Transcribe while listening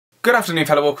Good afternoon,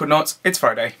 fellow awkward nuts. It's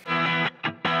Friday.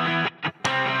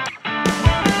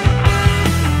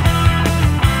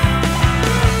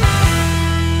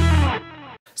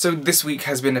 So this week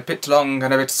has been a bit long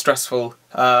and a bit stressful.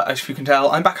 As you can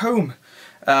tell, I'm back home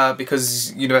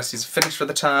because university's finished for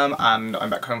the term and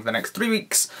I'm back home for the next 3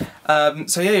 weeks.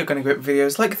 So yeah, you're going to get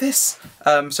videos like this.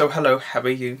 So hello, how are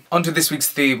you? On to this week's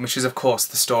theme, which is of course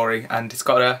the story, and it's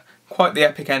got quite the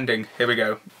epic ending. Here we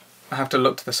go. I have to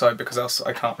look to the side because else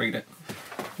I can't read it.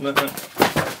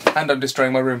 And I'm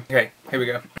destroying my room. Okay, here we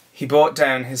go. He brought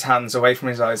down his hands away from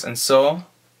his eyes and saw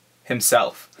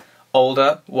himself.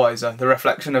 Older, wiser, the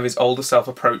reflection of his older self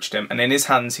approached him, and in his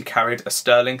hands he carried a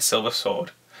sterling silver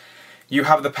sword. "You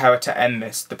have the power to end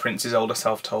this," the prince's older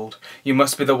self told. "You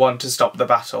must be the one to stop the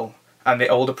battle." And the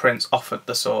older prince offered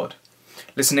the sword.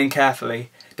 Listening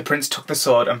carefully, the prince took the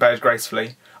sword and bowed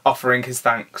gracefully, offering his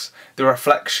thanks. The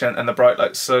reflection and the bright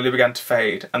light slowly began to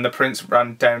fade, and the prince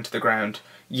ran down to the ground,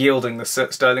 yielding the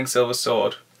sterling silver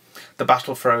sword. The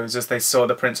battle froze as they saw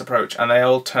the prince approach, and they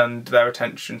all turned their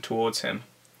attention towards him.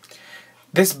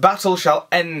 "This battle shall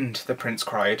end," the prince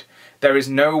cried. "There is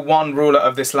no one ruler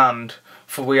of this land,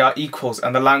 for we are equals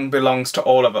and the land belongs to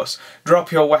all of us.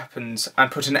 Drop your weapons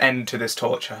and put an end to this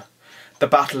torture." The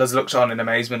battlers looked on in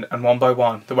amazement, and one by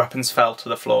one the weapons fell to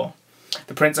the floor.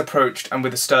 The prince approached, and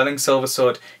with a sterling silver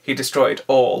sword he destroyed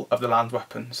all of the land's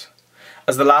weapons.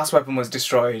 As the last weapon was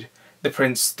destroyed, the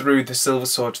prince threw the silver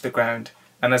sword to the ground,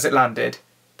 and as it landed,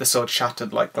 the sword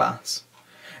shattered like glass.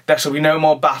 "There shall be no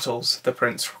more battles," the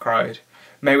prince cried.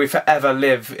 "May we forever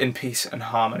live in peace and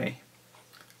harmony."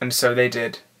 And so they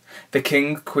did. The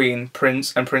king, queen,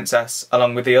 prince and princess,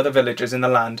 along with the other villagers in the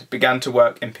land, began to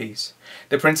work in peace.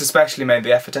 The prince especially made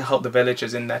the effort to help the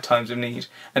villagers in their times of need,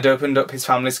 and opened up his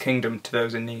family's kingdom to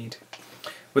those in need.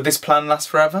 Would this plan last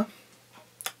forever?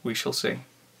 We shall see.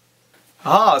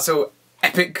 So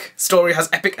epic story has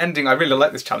epic ending. I really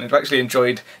like this challenge. I actually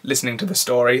enjoyed listening to the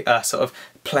story sort of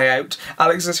play out.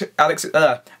 Alex,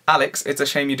 it's a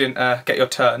shame you didn't get your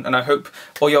turn, and I hope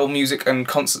all your music and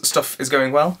concert stuff is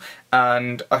going well,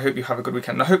 and I hope you have a good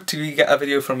weekend. I hope to get a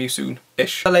video from you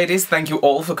soon-ish. Ladies, thank you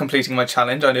all for completing my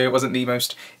challenge. I know it wasn't the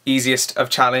most easiest of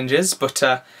challenges, but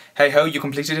hey-ho, you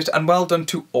completed it, and well done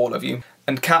to all of you.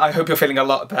 And Kat, I hope you're feeling a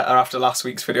lot better after last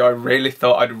week's video. I really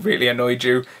thought I'd really annoyed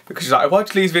you, because you're like, I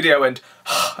watched Lee's video and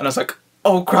I was like,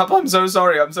 oh crap, I'm so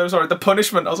sorry, the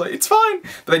punishment. I was like, it's fine.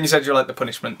 But then you said you like the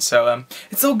punishment, so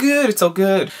it's all good, it's all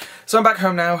good. So I'm back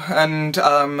home now, and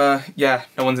yeah,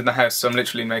 no one's in the house, so I'm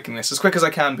literally making this as quick as I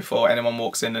can before anyone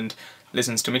walks in and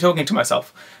listens to me talking to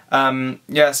myself.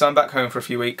 Yeah, so I'm back home for a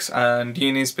few weeks, and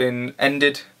uni's been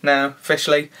ended now,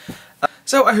 officially.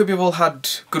 So I hope you've all had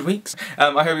good weeks.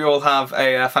 I hope you all have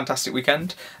a fantastic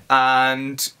weekend,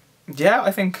 and yeah,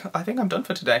 I think I'm done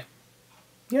for today.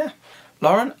 Yeah.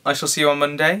 Lauren, I shall see you on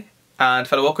Monday, and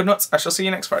fellow awkward nuts, I shall see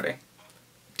you next Friday.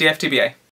 DFTBA.